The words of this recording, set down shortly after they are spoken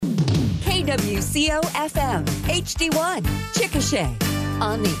KWCO-FM, HD1, Chickasha.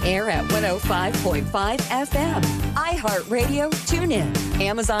 On the air at 105.5 FM, iHeartRadio, TuneIn,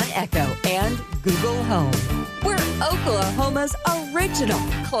 Amazon Echo, and Google Home. We're Oklahoma's original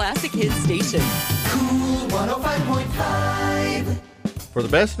classic hit station. Cool 105.5. For the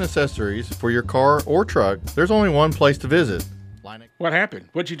best accessories for your car or truck, there's only one place to visit. What happened?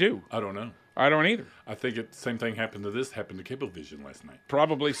 What'd you do? I don't know. I don't either. I think the same thing happened to Cablevision last night.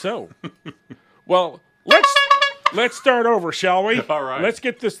 Probably so. Well, let's start over, shall we? All right. Let's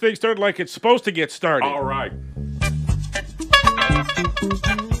get this thing started like it's supposed to get started. All right.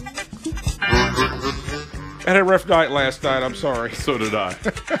 I had a rough night last night. I'm sorry. So did I.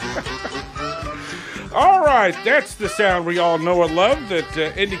 All right, that's the sound we all know and love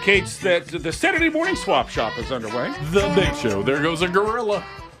that indicates that the Saturday morning swap shop is underway. The Big Show. There goes a gorilla.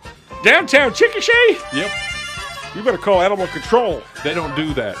 Downtown Chickasha? Yep. You better call animal control. They don't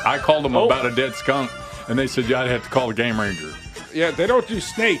do that. I called them about a dead skunk, and they said, yeah, I'd have to call a game ranger. Yeah, they don't do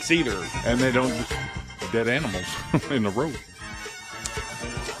snakes either. And they don't do dead animals in the road.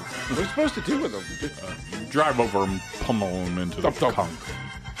 What are you supposed to do with them? Drive over and pummel them into the conch.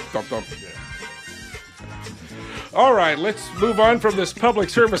 Dump, dump. Yeah. All right, let's move on from this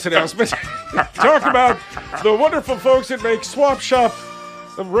public service announcement. Talk about the wonderful folks that make Swap Shop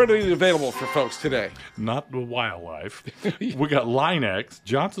readily available for folks today. Not the wildlife. We got Line-X,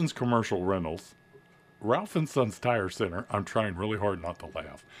 Johnson's Commercial Rentals, Ralph & Sons Tire Center. I'm trying really hard not to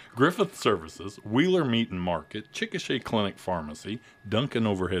laugh. Griffith Services, Wheeler Meat and Market, Chickasha Clinic Pharmacy, Duncan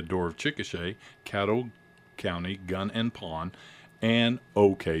Overhead Door of Chickasha, Caddo County Gun and Pawn, and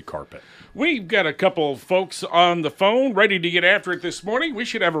OK Carpet. We've got a couple of folks on the phone ready to get after it this morning. We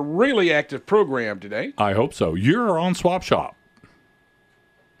should have a really active program today. I hope so. You're on Swap Shop.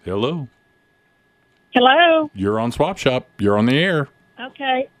 Hello. Hello. You're on Swap Shop. You're on the air.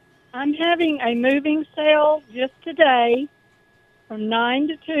 Okay. I'm having a moving sale just today from 9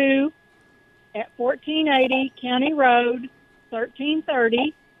 to 2 at 1480 County Road,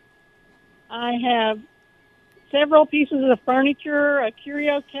 1330. I have several pieces of furniture, a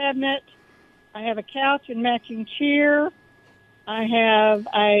curio cabinet. I have a couch and matching chair. I have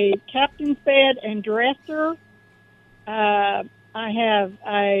a captain's bed and dresser. I have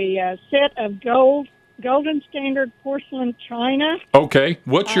a set of Golden Standard porcelain china. Okay.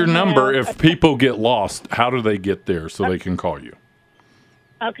 What's your number if people get lost? How do they get there so they can call you?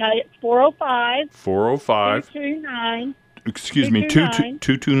 Okay, it's 405. 405. 229. Excuse me,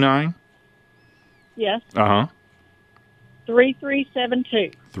 229? Yes. Uh-huh.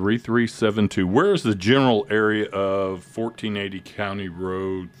 3372. 3372. Where is the general area of 1480 County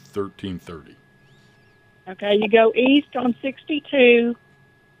Road, 1330? Okay, you go east on 62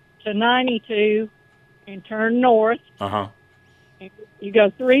 to 92 and turn north. Uh-huh. You go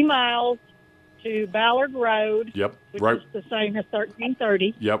 3 miles to Ballard Road. Yep. Which Right. is the same as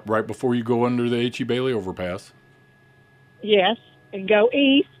 1330. Yep, right before you go under the H.E. Bailey overpass. Yes, and go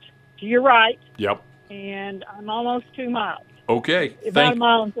east to your right. Yep. And I'm almost 2 miles. Okay. About a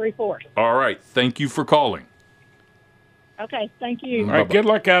mile and 3/4. All right. Thank you for calling. Okay, thank you. All right, good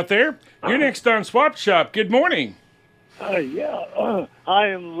luck out there. You're next on Swap Shop. Good morning. I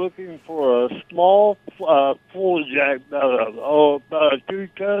am looking for a small full jack, about a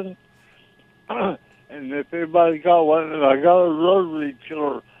 2-ton. And if everybody got one, and I got a rotary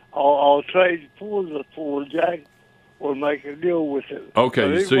tiller, I'll trade for the full jack or make a deal with it.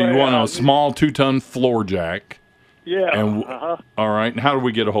 Okay, so you want a small 2-ton floor jack. Yeah. And all right. And how do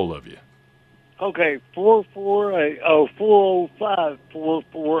we get a hold of you? Okay,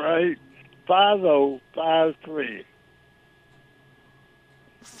 448-5053.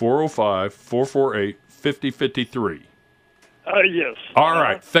 405-448-5053. Yes. All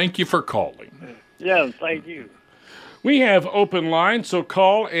right. Thank you for calling. Yeah, thank you. We have open lines, so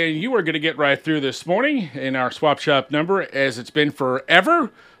call, and you are going to get right through this morning. In our Swap Shop number, as it's been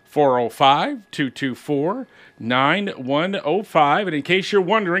forever, 405-224-9105. And in case you're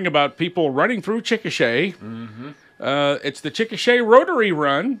wondering about people running through Chickasha, it's the Chickasha Rotary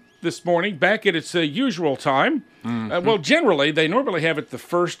Run this morning, back at its usual time. Well, generally, they normally have it the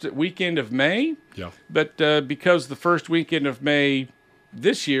first weekend of May. Yeah. But because the first weekend of May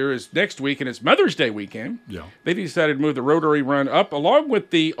this year is next week and it's Mother's Day weekend, they decided to move the Rotary Run up along with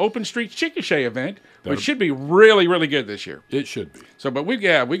the Open Streets Chickasha event, which should be really, really good this year. It should be. So, but we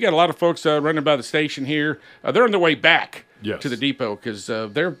got a lot of folks running by the station here. They're on their way back to the depot because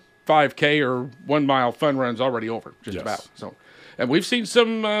their 5K or 1 mile fun run's already over, just about. So, and we've seen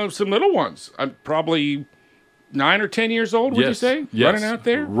some little ones. Probably 9 or 10 years old, would you say? Yes. Running out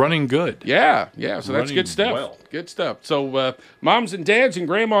there? Running good. Yeah. So that's Running good stuff. well. Good stuff. So moms and dads and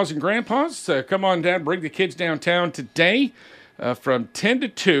grandmas and grandpas, come on down, bring the kids downtown today from 10 to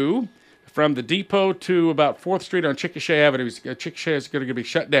 2, from the depot to about 4th Street on Chickasha Avenue. Chickasha is going to be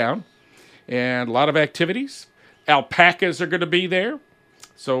shut down, and a lot of activities. Alpacas are going to be there.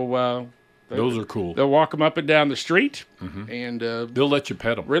 So Those are cool. they'll walk them up and down the street, and They'll let you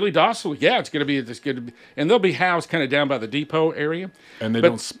pet them. really docile. Yeah, it's going to be, and they'll be housed kind of down by the depot area, And they But-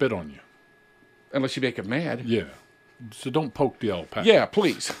 don't spit on you. unless you make them mad. Yeah. So don't poke the alpaca. Yeah,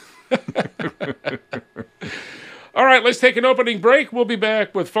 please. All right, let's take an opening break. We'll be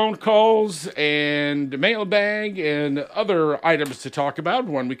back with phone calls and mailbag and other items to talk about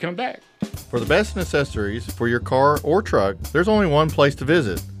when we come back. For the best accessories for your car or truck, there's only one place to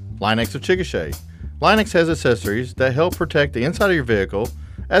visit, Linex of Chickasha. Linex has accessories that help protect the inside of your vehicle,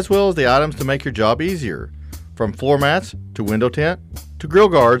 as well as the items to make your job easier, from floor mats to window tint to grill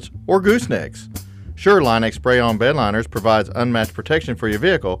guards or goosenecks. Sure, Linex spray-on bed liners provides unmatched protection for your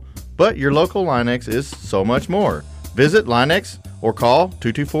vehicle, but your local Linex is so much more. Visit Linex or call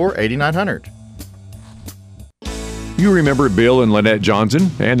 224-8900. You remember Bill and Lynette Johnson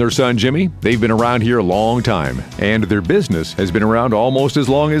and their son Jimmy? They've been around here a long time, and their business has been around almost as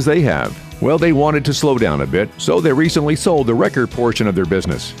long as they have. Well, they wanted to slow down a bit, so they recently sold the record portion of their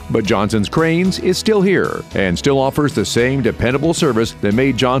business. But Johnson's Cranes is still here and still offers the same dependable service that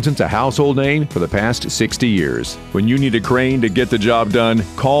made Johnson's a household name for the past 60 years. When you need a crane to get the job done,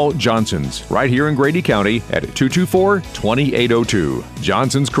 call Johnson's right here in Grady County at 224-2802.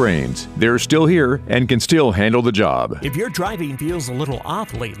 Johnson's Cranes. They're still here and can still handle the job. If your driving feels a little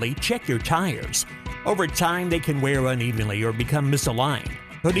off lately, check your tires. Over time, they can wear unevenly or become misaligned,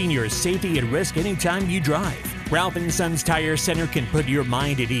 putting your safety at risk anytime you drive. Ralph & Sons Tire Center can put your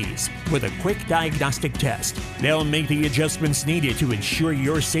mind at ease with a quick diagnostic test. They'll make the adjustments needed to ensure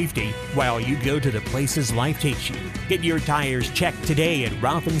your safety while you go to the places life takes you. Get your tires checked today at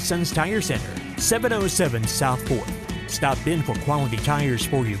Ralph & Sons Tire Center, 707 South 4th. Stop in for quality tires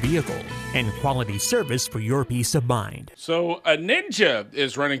for your vehicle and quality service for your peace of mind. So a Ninja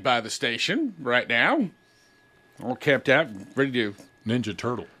is running by the station right now, all camped out, ready to... Ninja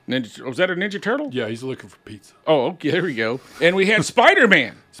Turtle. Was that a Ninja Turtle? Yeah, he's looking for pizza. Oh, okay, there we go. And we had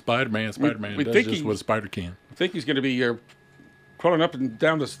Spider-Man. Spider-Man we does think just he- what a spider can. I think he's going to be crawling up and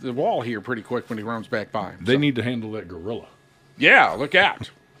down the wall here pretty quick when he runs back by. They need to handle that gorilla. Yeah, look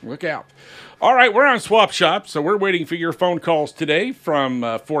out. Look out. All right, we're on Swap Shop, so we're waiting for your phone calls today from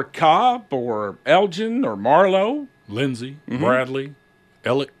Fort Cobb or Elgin or Marlow. Lindsay, Mm-hmm. Bradley,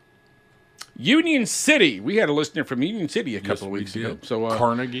 Ellick. Union City. We had a listener from Union City a couple of weeks ago. So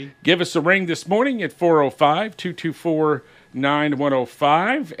Carnegie. give us a ring this morning at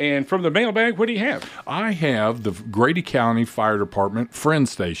 405-224-9105. And from the mailbag, what do you have? I have the Grady County Fire Department Friend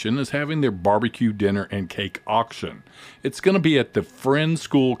Station is having their barbecue dinner and cake auction. It's going to be at the Friend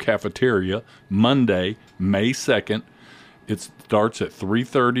School Cafeteria Monday, May 2nd. It starts at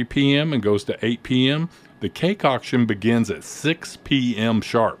 3:30 p.m. and goes to 8 p.m. The cake auction begins at 6 p.m.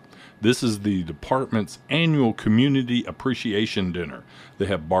 sharp. This is the department's annual community appreciation dinner. They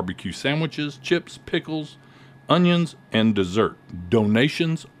have barbecue sandwiches, chips, pickles, onions, and dessert.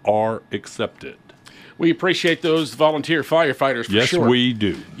 Donations are accepted. We appreciate those volunteer firefighters for Yes, sure. we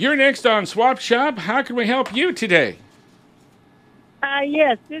do. You're next on Swap Shop. How can we help you today?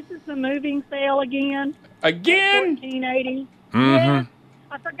 Yes, this is the moving sale again. Again? 1480. Mm-hmm. Yeah,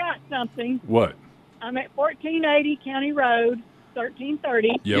 I forgot something. What? I'm at 1480 County Road,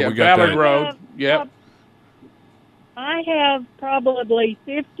 1330. Yeah, we got Ballard that. Road. Yep. I have probably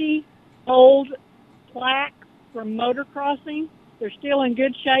 50 old plaques from motor crossing. They're still in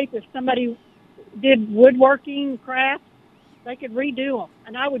good shape. If somebody did woodworking crafts, they could redo them,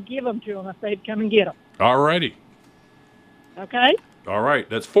 and I would give them to them if they'd come and get them. All righty. Okay? All right.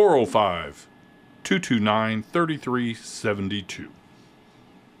 That's 405-229-3372.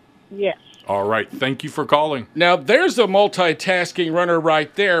 Yes. All right. Thank you for calling. Now, there's a multitasking runner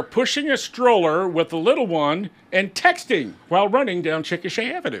right there, pushing a stroller with the little one and texting while running down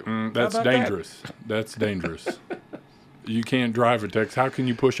Chickasha Avenue. That's How about dangerous. That's dangerous. You can't drive a text. How can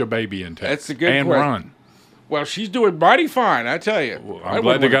you push a baby in text? That's a good and question. run? Well, she's doing mighty fine, I tell you. Well, I I'm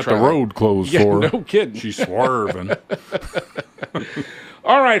glad they wouldn't got the wanna try. road closed Yeah, for her. no kidding. She's swerving.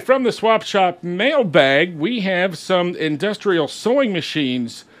 All right, from the Swap Shop mailbag, we have some industrial sewing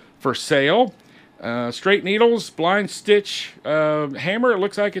machines for sale. Straight needles, blind stitch hammer, it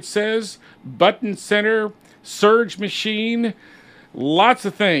looks like it says, button center, surge machine, lots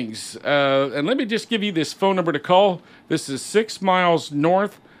of things. And let me just give you this phone number to call. This is 6 miles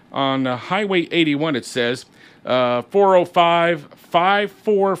north on Highway 81, it says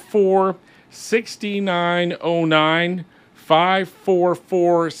 405-544-6909,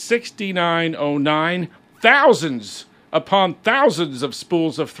 544-6909, thousands upon thousands of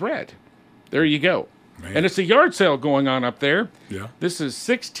spools of thread. There you go. Man. And it's a yard sale going on up there. Yeah. This is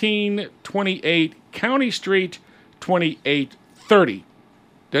 1628 County Street, 2830.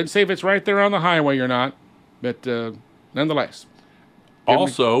 Doesn't say if it's right there on the highway or not, but nonetheless.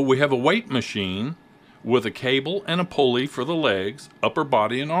 Also, we have a weight machine with a cable and a pulley for the legs, upper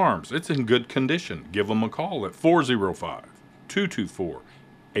body, and arms. It's in good condition. Give them a call at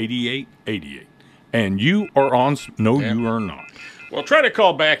 405-224-8888. And you are on... No, you are not. Well, try to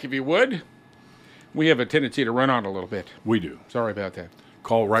call back if you would. We have a tendency to run on a little bit. We do. Sorry about that.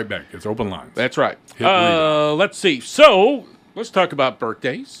 Call right back. It's open lines. That's right. Hit read. Let's see. So, let's talk about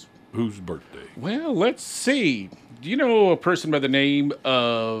birthdays. Whose birthday? Well, let's see. Do you know a person by the name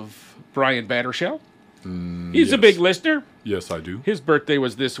of Brian Battershell? He's a big listener. Yes, I do. His birthday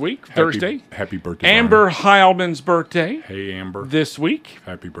was this week, Thursday. Happy birthday, Amber Heilman's birthday. Hey, Amber. This week.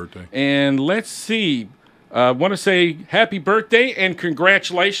 Happy birthday. And let's see. I want to say happy birthday and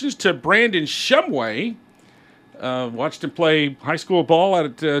congratulations to Brandon Shumway. Watched him play high school ball out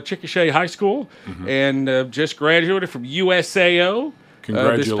at Chickasha High School and just graduated from USAO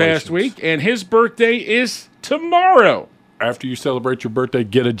this past week. And his birthday is tomorrow. After you celebrate your birthday,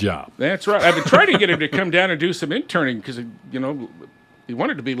 get a job. That's right. I've been trying to get him to come down and do some interning because, he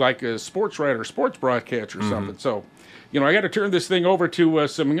wanted to be like a sports writer, sports broadcaster or something. So, I got to turn this thing over to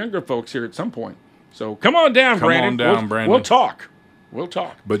some younger folks here at some point. So come on down, Brandon. Brandon. We'll talk.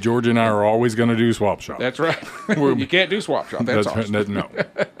 But George and I are always going to do Swap Shop. That's right. You can't do Swap Shop. That's awesome. No.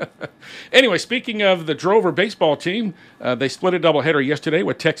 Anyway, speaking of the Drover baseball team, they split a doubleheader yesterday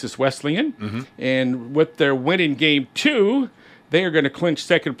with Texas Wesleyan. And with their win in Game 2, they are going to clinch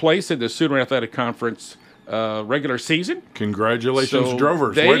second place in the Sooner Athletic Conference regular season. Congratulations, So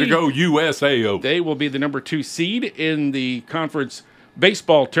Drovers. Way to go, USAO. They will be the number 2 seed in the conference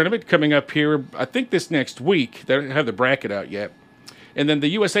baseball tournament coming up here, I think this next week. They don't have the bracket out yet. And then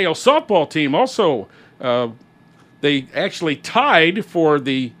the USAO softball team also, they actually tied for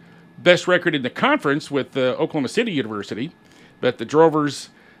the best record in the conference with Oklahoma City University. But the Drovers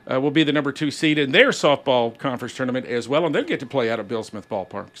will be the number 2 seed in their softball conference tournament as well, and they'll get to play out at Bill Smith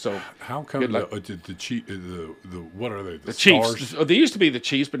Ballpark. So how come what are they? The Chiefs? Stars? They used to be the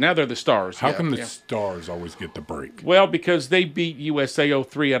Chiefs, but now they're the Stars. How come the Stars always get the break? Well, because they beat USAO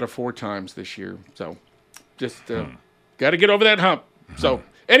 3 out of 4 times this year. So just got to get over that hump. So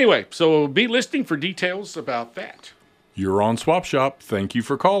anyway, so be listening for details about that. You're on Swap Shop. Thank you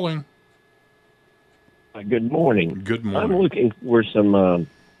for calling. Good morning. Good morning. I'm looking for some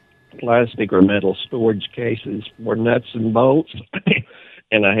plastic or metal storage cases for nuts and bolts,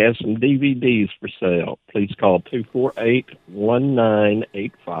 and I have some DVDs for sale. Please call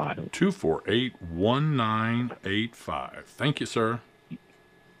 248-1985. 248-1985. Thank you, sir.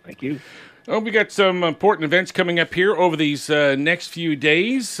 Thank you. Oh, we got some important events coming up here over these next few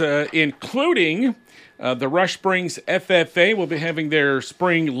days, including the Rush Springs FFA will be having their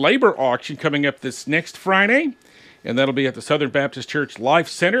spring labor auction coming up this next Friday, and that'll be at the Southern Baptist Church Life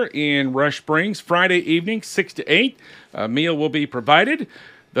Center in Rush Springs, Friday evening, 6 to 8. A meal will be provided.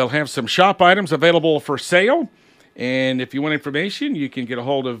 They'll have some shop items available for sale, and if you want information, you can get a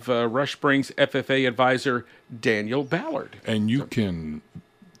hold of Rush Springs FFA advisor Daniel Ballard. And you can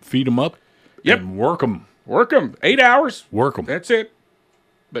feed them up and work them. Work them. 8 hours. Work them. That's it.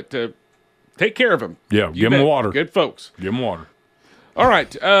 But take care of them. Yeah, give them water. Good folks. Give them water. All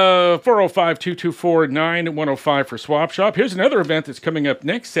right, 405-224-9105 for Swap Shop. Here's another event that's coming up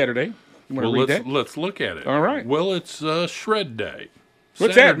next Saturday. You want to read that? Let's look at it. All right. Well, it's Shred Day.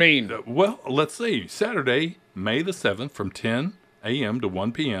 What's that mean? Well, let's see. Saturday, May the 7th from 10 a.m. to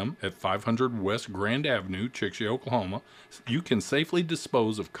 1 p.m. at 500 West Grand Avenue, Chickasha, Oklahoma. You can safely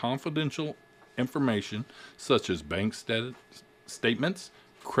dispose of confidential information such as bank statements,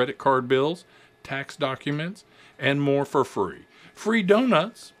 credit card bills, tax documents, and more for free. Free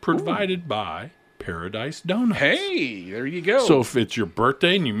donuts provided by Paradise Donuts. Hey, there you go. So if it's your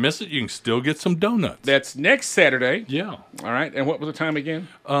birthday and you miss it, you can still get some donuts. That's next Saturday. Yeah. All right, and what was the time again?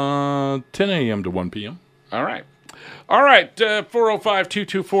 10 a.m. to 1 p.m. All right.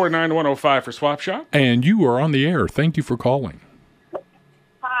 405-224-9105 for Swap Shop. And you are on the air. Thank you for calling.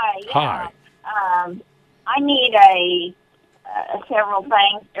 Hi. I need several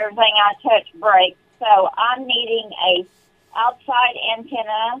things. Everything I touch breaks. So I'm needing a outside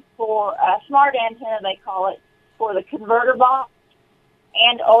antenna for a smart antenna, they call it, for the converter box.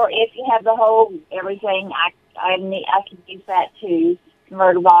 And or if you have the whole everything, I can use that too.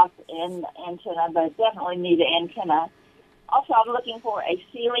 Murder box and antenna, but definitely need an antenna. Also, I'm looking for a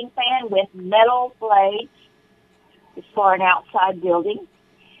ceiling fan with metal blades. It's for an outside building.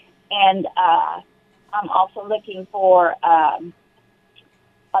 And I'm also looking for a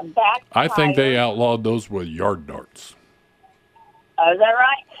back I think they tire. outlawed those with yard darts. Is that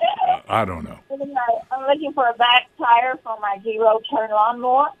right? I don't know. I'm looking for a back tire for my zero-turn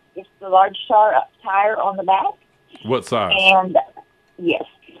lawnmower. It's the large tire on the back. What size? And yes.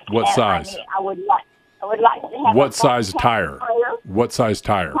 What And size? I would like to have What a size back tire? What size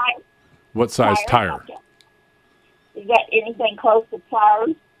tire? What size tire? Okay. Is that anything close to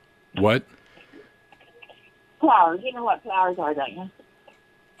flowers? What? Flowers. You know what flowers are, don't you?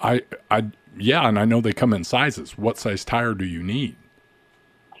 Yeah, and I know they come in sizes. What size tire do you need?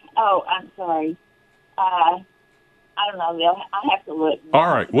 Oh, I'm sorry. I don't know. I have to look. All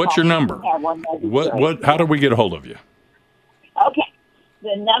right. What's your number? What? How do we get a hold of you? Okay.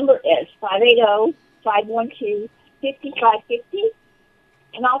 The number is 580-512-5550.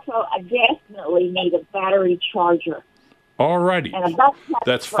 And also, I definitely need a battery charger. All righty. And a bus pass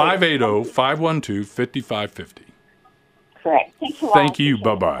That's for- 580-512-5550. Correct. Thanks a lot. Thank you.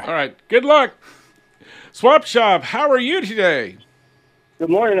 Bye-bye. All right. Good luck. Swap Shop, how are you today? Good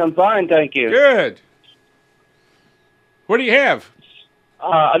morning. I'm fine, thank you. Good. What do you have?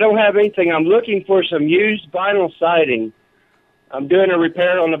 I don't have anything. I'm looking for some used vinyl siding. I'm doing a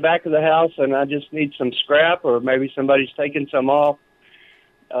repair on the back of the house, and I just need some scrap, or maybe somebody's taking some off.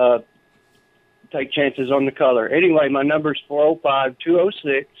 Take chances on the color. Anyway, my number's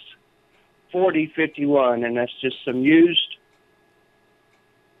 405-206-4051, and that's just some used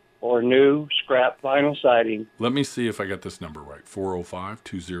or new scrap vinyl siding. Let me see if I got this number right.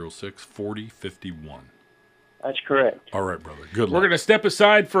 405-206-4051. That's correct. All right, brother. Good We're luck. going to step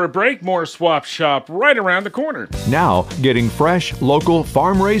aside for a break. More Swap Shop right around the corner. Now, getting fresh, local,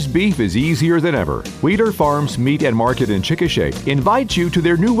 farm-raised beef is easier than ever. Wheater Farms Meat and Market in Chickasha invites you to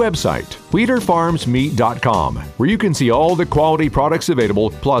their new website, WheaterFarmsMeat.com, where you can see all the quality products available,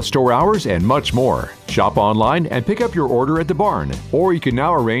 plus store hours and much more. Shop online and pick up your order at the barn, or you can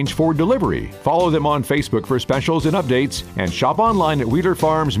now arrange for delivery. Follow them on Facebook for specials and updates, and shop online at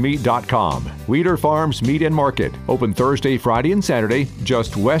WheaterFarmsMeat.com. Wheater Farms Meat and Market, open Thursday, Friday, and Saturday,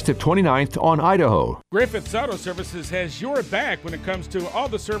 just west of 29th on Idaho. Griffith's Auto Services has your back when it comes to all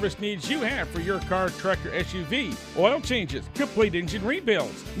the service needs you have for your car, truck, or SUV. Oil changes, complete engine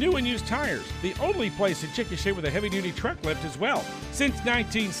rebuilds, new and used tires. The only place in Chickasha with a heavy-duty truck lift as well. Since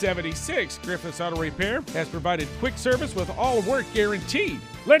 1976, Griffith's Auto Repair has provided quick service with all work guaranteed.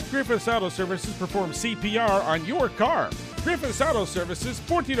 Let Griffith's Auto Services perform CPR on your car. Griffith's Auto Services,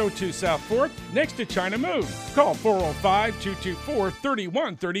 1402 South 4th, next to China Moon. Call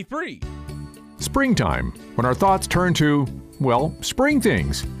 405-224-3133. Springtime, when our thoughts turn to, well, spring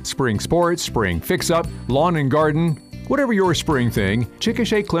things. Spring sports, spring fix-up, lawn and garden. Whatever your spring thing,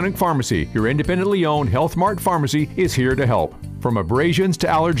 Chickasha Clinic Pharmacy, your independently owned Health Mart pharmacy, is here to help. From abrasions to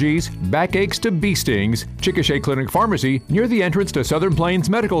allergies, backaches to bee stings, Chickasha Clinic Pharmacy, near the entrance to Southern Plains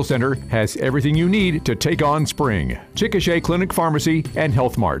Medical Center, has everything you need to take on spring. Chickasha Clinic Pharmacy and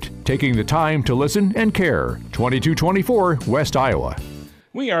Health Mart, taking the time to listen and care. 2224 West Iowa.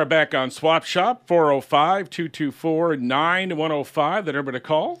 We are back on Swap Shop, 405-224-9105, the number to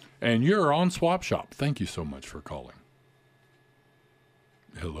call. And you're on Swap Shop. Thank you so much for calling.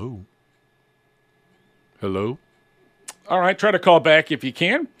 Hello? Hello? All right, try to call back if you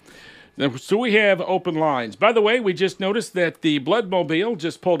can. So we have open lines. By the way, we just noticed that the Bloodmobile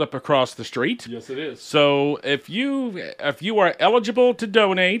just pulled up across the street. Yes, it is. So if you are eligible to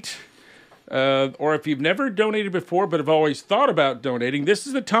donate, or if you've never donated before but have always thought about donating, this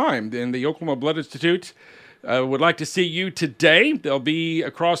is the time. And the Oklahoma Blood Institute would like to see you today. They'll be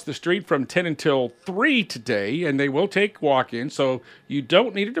across the street from 10 until 3 today, and they will take walk-ins, so you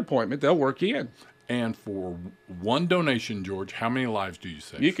don't need an appointment. They'll work you in. And for one donation, George, how many lives do you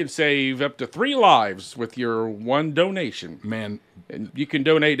save? You can save up to 3 lives with your one donation. Man. And you can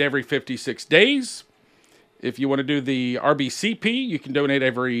donate every 56 days. If you want to do the RBCP, you can donate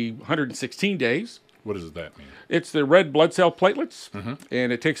every 116 days. What does that mean? It's the red blood cell platelets,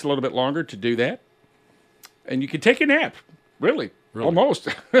 and it takes a little bit longer to do that. And you can take a nap, really? Almost,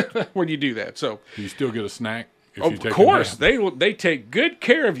 when you do that. So, do you still get a snack? Of course, they take good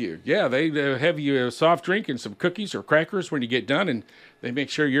care of you. Yeah, they have you a soft drink and some cookies or crackers when you get done, and they make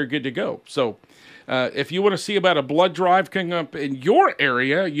sure you're good to go. So if you want to see about a blood drive coming up in your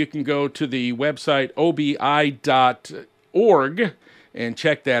area, you can go to the website obi.org and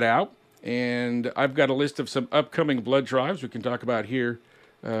check that out. And I've got a list of some upcoming blood drives we can talk about here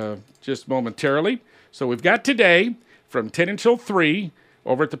just momentarily. So we've got today, from 10 until 3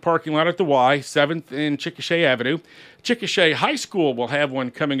 over at the parking lot at the Y, 7th and Chickasha Avenue. Chickasha High School will have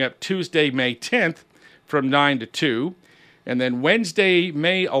one coming up Tuesday, May 10th from 9 to 2. And then Wednesday,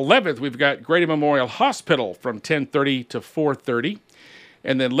 May 11th, we've got Grady Memorial Hospital from 10:30 to 4:30.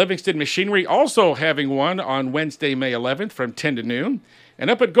 And then Livingston Machinery also having one on Wednesday, May 11th from 10 to noon. And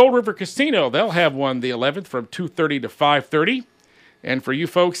up at Gold River Casino, they'll have one the 11th from 2:30 to 5:30. And for you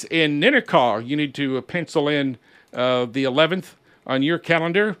folks in Ninnekah, you need to pencil in the 11th on your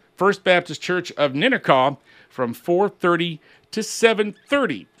calendar. First Baptist Church of Ninnekah from 4:30 to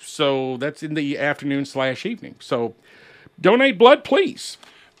 7:30. So that's in the afternoon/evening. So donate blood, please.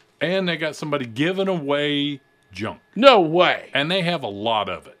 And they got somebody giving away junk. No way. And they have a lot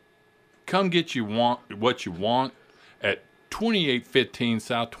of it. Come get what you want at 2815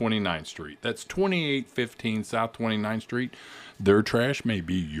 South 29th Street. That's 2815 South 29th Street. Their trash may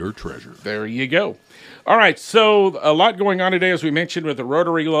be your treasure. There you go. All right, so a lot going on today, as we mentioned, with the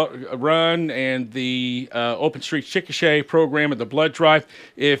Rotary Run and the Open Street Chickasha program and the blood drive.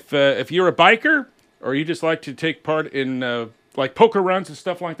 If you're a biker or you just like to take part in like poker runs and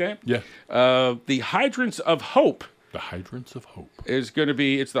stuff like that, yeah, the Hydrants of Hope. The Hydrants of Hope is going to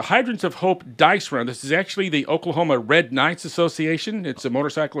be, it's the Hydrants of Hope Dice Run. This is actually the Oklahoma Red Knights Association. It's a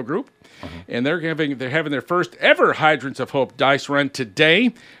motorcycle group. And they're having their first ever Hydrants of Hope Dice Run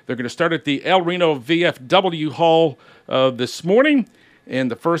today. They're going to start at the El Reno VFW Hall this morning.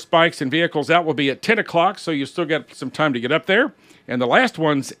 And the first bikes and vehicles out will be at 10 o'clock, so you still got some time to get up there. And the last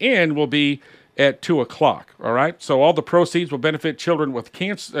ones in will be at 2 o'clock, all right? So all the proceeds will benefit children with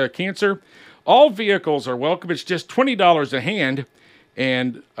cancer. All vehicles are welcome. It's just $20 a hand,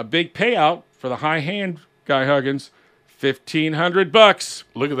 and a big payout for the high hand, Guy Huggins, $1,500.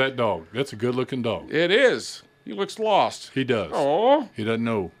 Look at that dog. That's a good-looking dog. It is. He looks lost. He does. Oh, he doesn't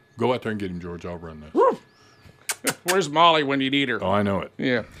know. Go out there and get him, George. I'll run this. Where's Molly when you need her? Oh, I know it.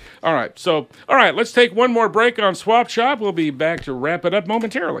 Yeah. All right, let's take one more break on Swap Shop. We'll be back to wrap it up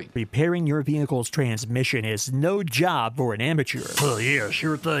momentarily. Repairing your vehicle's transmission is no job for an amateur. Oh, yeah,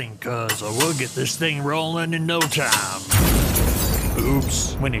 sure thing, cuz we'll get this thing rolling in no time.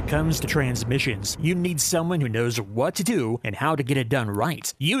 Oops. When it comes to transmissions, you need someone who knows what to do and how to get it done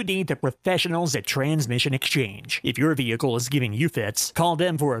right. You need the professionals at Transmission Exchange. If your vehicle is giving you fits, call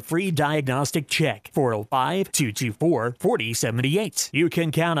them for a free diagnostic check. 405-224-4078. You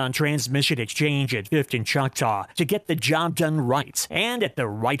can count on Transmission Exchange at 5th and Choctaw to get the job done right and at the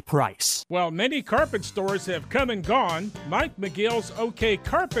right price. While many carpet stores have come and gone, Mike McGill's OK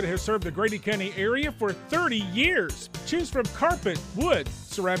Carpet has served the Grady County area for 30 years. Choose from carpet, wood,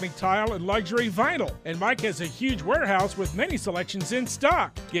 ceramic tile, and luxury vinyl. And Mike has a huge warehouse with many selections in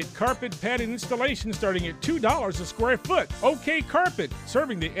stock. Get carpet pad and installation starting at $2 a square foot. OK Carpet,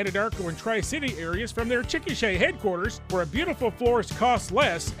 serving the Anadarko and Tri-City areas from their Chickasha headquarters, where a beautiful floors cost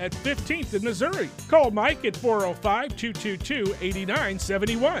less at 15th in Missouri. Call Mike at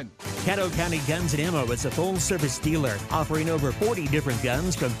 405-222-8971. Caddo County Guns and Ammo is a full-service dealer offering over 40 different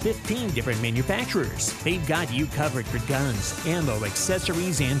guns from 15 different manufacturers. They've got you covered for guns, ammo,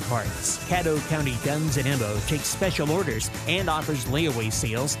 accessories, and parts. Caddo County Guns and Ammo takes special orders and offers layaway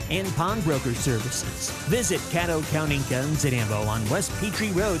sales and pawnbroker services. Visit Caddo County Guns and Ammo on West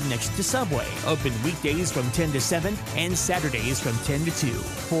Petrie Road next to Subway. Open weekdays from 10 to 7 and Saturdays from 10 to 2.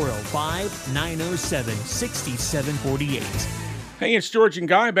 405-907-6748. Hey, it's George and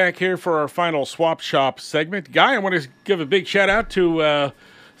Guy back here for our final Swap Shop segment. Guy, I want to give a big shout out to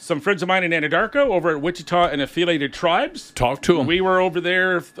some friends of mine in Anadarko over at Wichita and Affiliated Tribes. Talk to them. We were over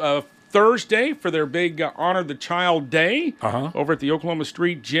there Thursday for their big Honor the Child Day over at the Oklahoma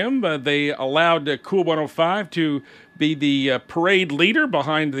Street Gym. They allowed Cool 105 to be the parade leader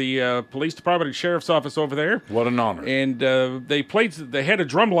behind the police department and sheriff's office over there. What an honor. And they had a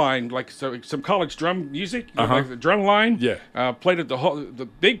drum line, like some college drum music, like the drum line. Yeah. Played at the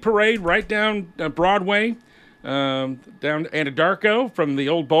big parade right down Broadway. Down Anadarko from the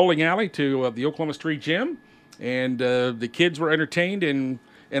old bowling alley to the Oklahoma Street Gym. And the kids were entertained and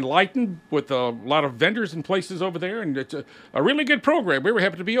enlightened with a lot of vendors and places over there. And it's a really good program. We were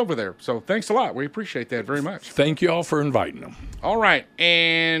happy to be over there. So thanks a lot. We appreciate that very much. Thank you all for inviting them. All right.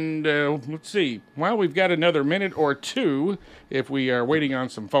 And let's see. Well, we've got another minute or two if we are waiting on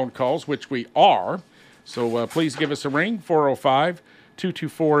some phone calls, which we are. So please give us a ring,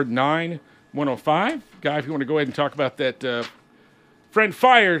 405-224-9105. Guy, if you want to go ahead and talk about that Friend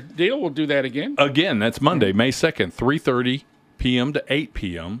Fire deal, we'll do that again. Again, that's Monday, May 2nd, 3:30 p.m. to 8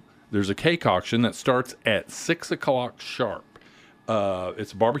 p.m. There's a cake auction that starts at 6 o'clock sharp.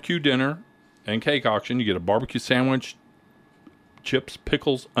 It's a barbecue dinner and cake auction. You get a barbecue sandwich, chips,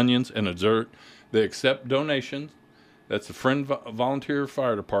 pickles, onions, and a dessert. They accept donations. That's the Friend Volunteer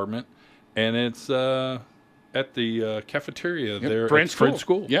Fire Department, and it's at the cafeteria there at Friend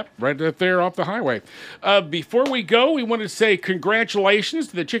School. Yep, right up there off the highway. Before we go, we want to say congratulations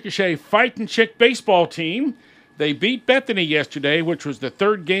to the Chickasha Fightin' Chick baseball team. They beat Bethany yesterday, which was the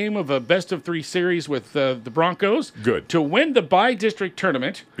third game of a best-of-3 series with the Broncos. Good. To win the bi-district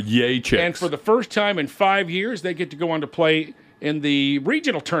tournament. Yay, Chicks. And for the first time in 5 years, they get to go on to play in the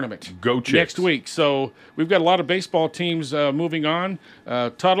regional tournament. Go Chicks. Next week. So we've got a lot of baseball teams moving on.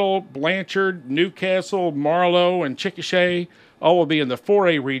 Tuttle, Blanchard, Newcastle, Marlowe, and Chickasha all will be in the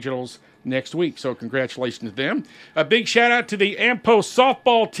 4A regionals next week. So congratulations to them. A big shout-out to the Ampo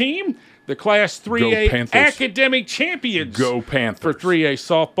softball team. The Class 3A academic champions. Go Panthers. For 3A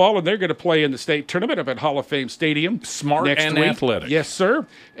softball, and they're going to play in the state tournament up at Hall of Fame Stadium. Smart next and week. athletic. Yes, sir.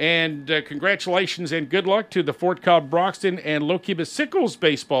 And congratulations and good luck to the Fort Cobb-Broxton and Lokeba-Sickles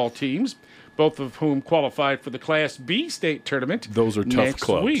baseball teams, both of whom qualified for the Class B state tournament. Those are tough next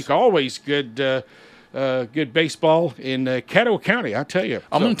clubs. Week. Always good good baseball in Caddo County, I tell you.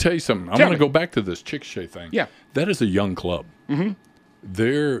 I'm going to tell you something. I'm going to go back to this Chickasha thing. Yeah. That is a young club.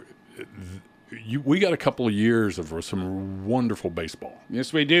 Mm-hmm. We got a couple of years of some wonderful baseball.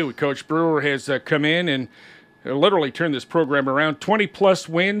 Yes, we do. Coach Brewer has come in and literally turned this program around. 20-plus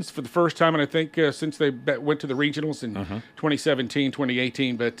wins for the first time, and I think since they went to the regionals in 2017,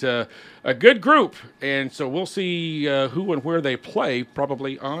 2018. But a good group, and so we'll see who and where they play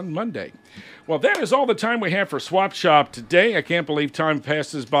probably on Monday. Well, that is all the time we have for Swap Shop today. I can't believe time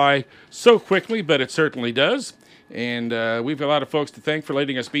passes by so quickly, but it certainly does. And we've got a lot of folks to thank for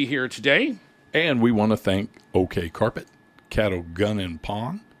letting us be here today. And we want to thank OK Carpet, Cattle Gun and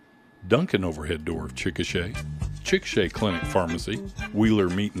Pawn, Duncan Overhead Door of Chickasha, Chickasha Clinic Pharmacy, Wheeler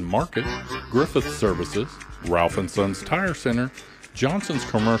Meat and Market, Griffith Services, Ralph & Sons Tire Center, Johnson's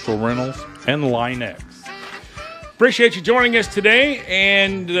Commercial Rentals, and Line-X. Appreciate you joining us today.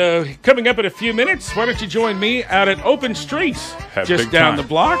 And coming up in a few minutes, why don't you join me out at Open Streets, just down the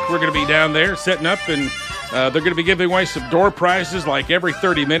block. We're going to be down there setting up, and they're going to be giving away some door prizes like every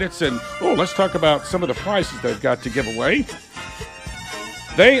 30 minutes. And, let's talk about some of the prizes they've got to give away.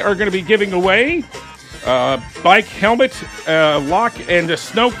 They are going to be giving away bike helmet, lock, and a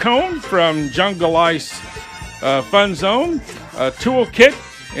snow cone from Jungle Ice Fun Zone, a tool kit,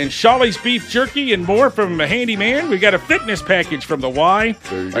 and Shawley's Beef Jerky and more from a handyman. We got a fitness package from the Y,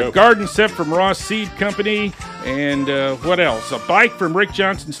 a garden set from Ross Seed Company, and what else? A bike from Rick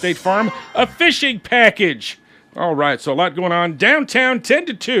Johnson State Farm, a fishing package. All right, so a lot going on downtown, 10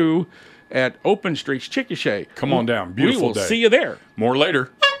 to 2 at Open Streets, Chickasha. Come on down. Beautiful day. We will see you there. More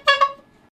later.